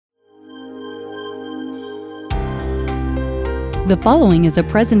The following is a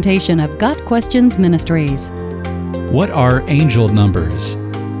presentation of Got Questions Ministries. What are angel numbers?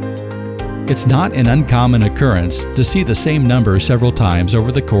 It's not an uncommon occurrence to see the same number several times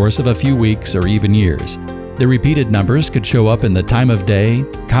over the course of a few weeks or even years. The repeated numbers could show up in the time of day,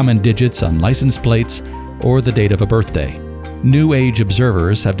 common digits on license plates, or the date of a birthday. New Age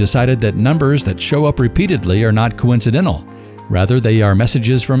observers have decided that numbers that show up repeatedly are not coincidental. Rather, they are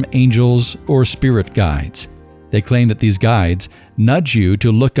messages from angels or spirit guides. They claim that these guides nudge you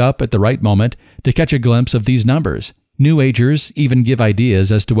to look up at the right moment to catch a glimpse of these numbers. New Agers even give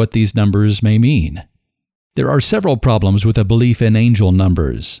ideas as to what these numbers may mean. There are several problems with a belief in angel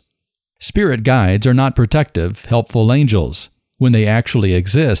numbers. Spirit guides are not protective, helpful angels. When they actually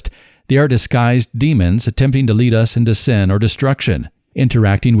exist, they are disguised demons attempting to lead us into sin or destruction.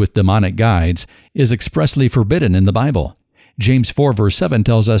 Interacting with demonic guides is expressly forbidden in the Bible. James 4 verse 7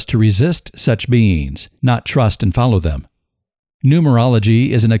 tells us to resist such beings, not trust and follow them. Numerology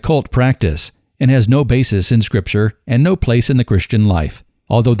is an occult practice and has no basis in Scripture and no place in the Christian life.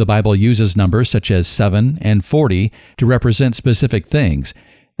 Although the Bible uses numbers such as 7 and 40 to represent specific things,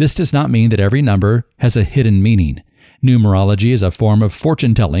 this does not mean that every number has a hidden meaning. Numerology is a form of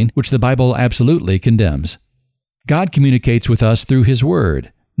fortune-telling which the Bible absolutely condemns. God communicates with us through His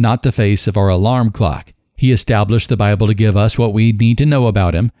Word, not the face of our alarm clock. He established the Bible to give us what we need to know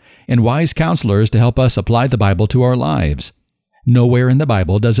about Him, and wise counselors to help us apply the Bible to our lives. Nowhere in the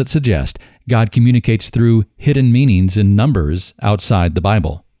Bible does it suggest God communicates through hidden meanings in numbers outside the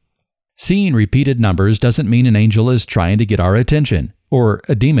Bible. Seeing repeated numbers doesn't mean an angel is trying to get our attention, or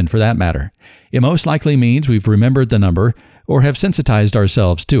a demon for that matter. It most likely means we've remembered the number or have sensitized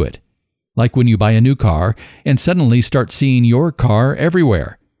ourselves to it. Like when you buy a new car and suddenly start seeing your car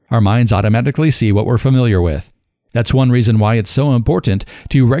everywhere. Our minds automatically see what we're familiar with. That's one reason why it's so important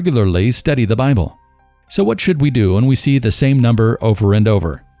to regularly study the Bible. So what should we do when we see the same number over and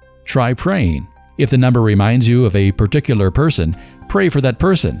over? Try praying. If the number reminds you of a particular person, pray for that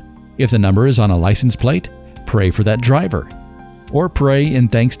person. If the number is on a license plate, pray for that driver. Or pray in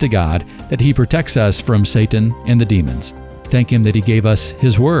thanks to God that He protects us from Satan and the demons. Thank Him that He gave us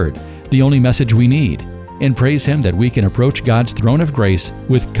His Word, the only message we need, and praise Him that we can approach God's throne of grace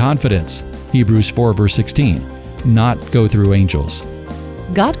with confidence, Hebrews 4 verse 16, not go through angels.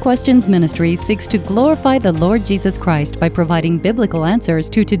 Got Questions Ministry seeks to glorify the Lord Jesus Christ by providing biblical answers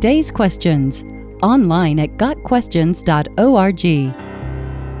to today's questions. Online at gotquestions.org.